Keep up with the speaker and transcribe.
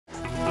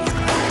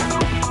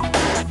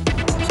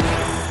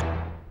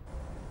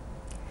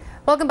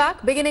Welcome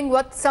back. Beginning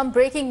with some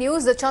breaking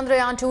news, the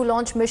Chandrayaan 2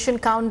 launch mission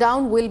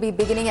countdown will be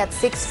beginning at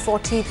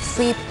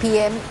 6:43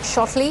 p.m.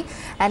 shortly,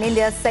 and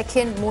India's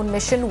second moon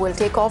mission will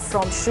take off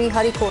from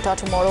Sriharikota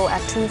tomorrow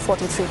at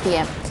 2:43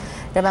 p.m.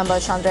 Remember,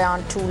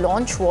 Chandrayaan 2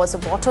 launch was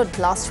aborted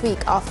last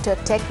week after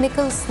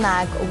technical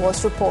snag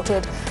was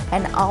reported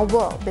an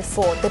hour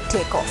before the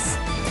takeoff.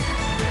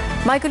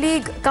 My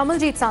colleague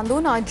Kamaljeet Sandhu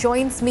now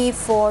joins me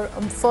for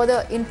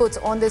further inputs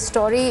on this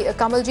story.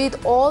 Kamaljeet,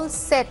 all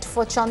set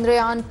for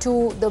Chandrayaan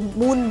 2, the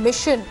moon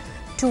mission,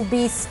 to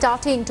be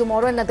starting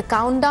tomorrow, and the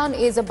countdown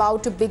is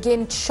about to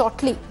begin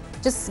shortly.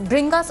 Just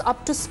bring us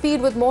up to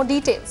speed with more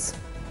details.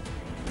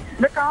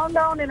 The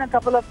countdown in a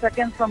couple of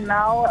seconds from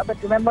now,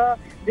 but remember,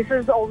 this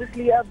is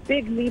obviously a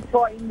big leap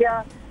for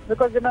India,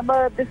 because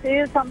remember, this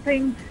is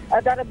something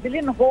that a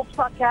billion hopes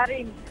are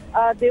carrying.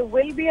 There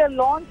will be a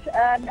launch,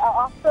 and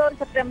after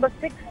September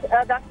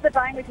 6th, that's the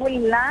time it will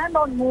land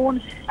on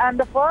moon, and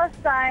the first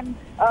time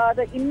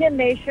the Indian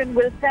nation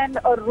will send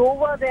a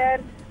rover there.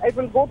 It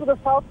will go to the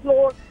south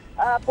pole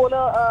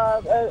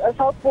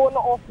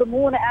of the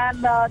moon,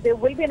 and there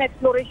will be an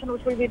exploration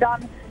which will be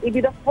done. It will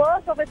be the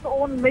first of its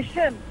own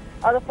mission,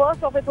 the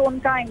first of its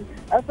own kind.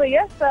 So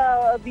yes,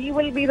 we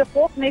will be the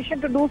fourth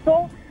nation to do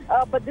so,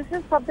 but this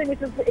is something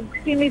which is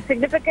extremely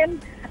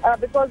significant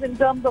because in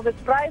terms of its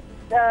price,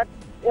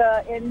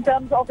 in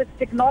terms of its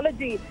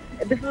technology,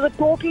 this is a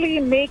totally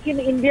Make in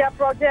India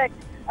project.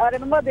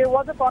 Remember, there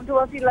was a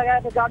controversy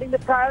regarding the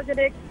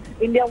cryogenics.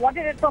 India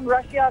wanted it from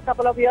Russia a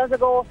couple of years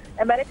ago.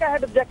 America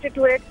had objected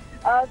to it.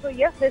 So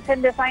yes, they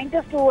sent their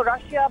scientists to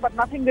Russia, but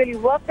nothing really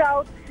worked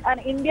out.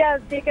 And India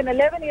has taken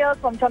 11 years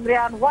from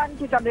Chandrayaan 1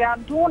 to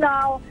Chandrayaan 2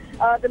 now.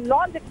 The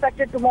launch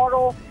expected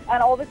tomorrow,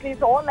 and obviously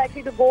it's all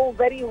likely to go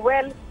very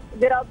well.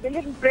 There are a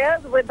billion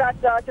prayers with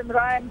that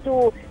Chandrayaan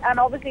 2, and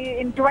obviously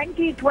in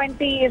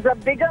 2020 is a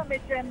bigger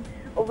mission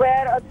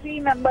where a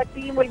 3-member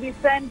team will be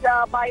sent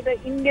by the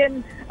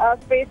Indian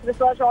Space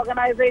Research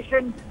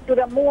Organization to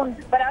the moon.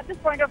 But at this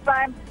point of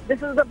time,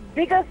 this is the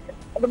biggest,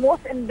 the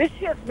most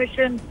ambitious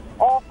mission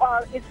of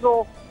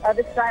Isro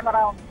this time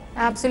around.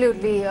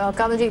 Absolutely.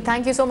 Kamaljeet,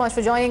 thank you so much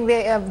for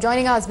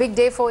joining us. Big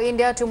day for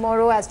India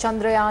tomorrow as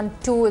Chandrayaan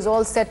 2 is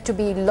all set to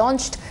be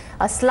launched.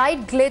 A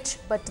slight glitch,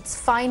 but it's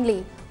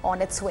finally on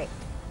its way.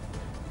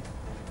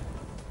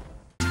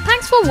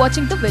 Thanks for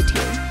watching the video.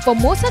 For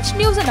more such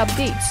news and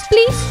updates,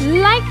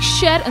 please like,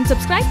 share and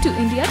subscribe to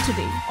India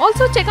Today.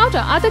 Also check out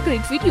our other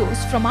great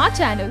videos from our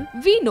channel.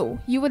 We know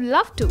you would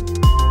love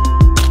to.